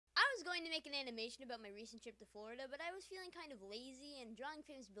was going to make an animation about my recent trip to Florida, but I was feeling kind of lazy and drawing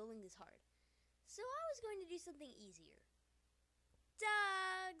famous buildings is hard. So I was going to do something easier.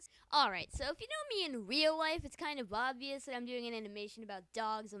 Dogs! Alright, so if you know me in real life, it's kind of obvious that I'm doing an animation about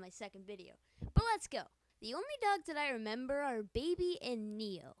dogs on my second video. But let's go. The only dogs that I remember are Baby and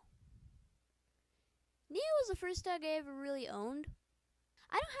Neo. Neo was the first dog I ever really owned.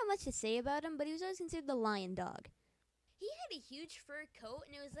 I don't have much to say about him, but he was always considered the lion dog. He had a huge fur coat,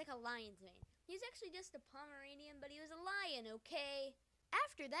 and it was like a lion's mane. He was actually just a Pomeranian, but he was a lion, okay?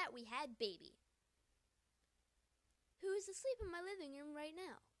 After that, we had Baby, who is asleep in my living room right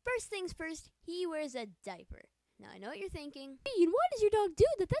now. First things first, he wears a diaper. Now, I know what you're thinking. Hey, and why does your dog do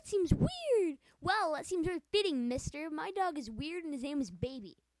that? That seems weird. Well, that seems very fitting, mister. My dog is weird, and his name is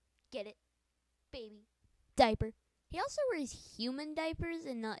Baby. Get it? Baby. Diaper. He also wears human diapers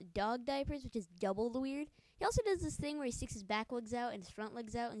and not dog diapers, which is double the weird. He also does this thing where he sticks his back legs out and his front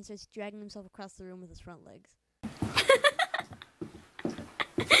legs out, and he starts dragging himself across the room with his front legs.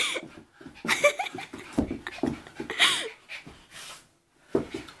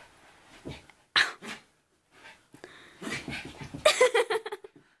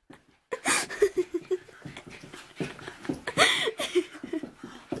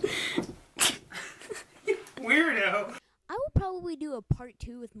 Weirdo! I will probably do a part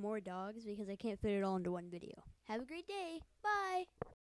 2 with more dogs because I can't fit it all into one video. Have a great day. Bye.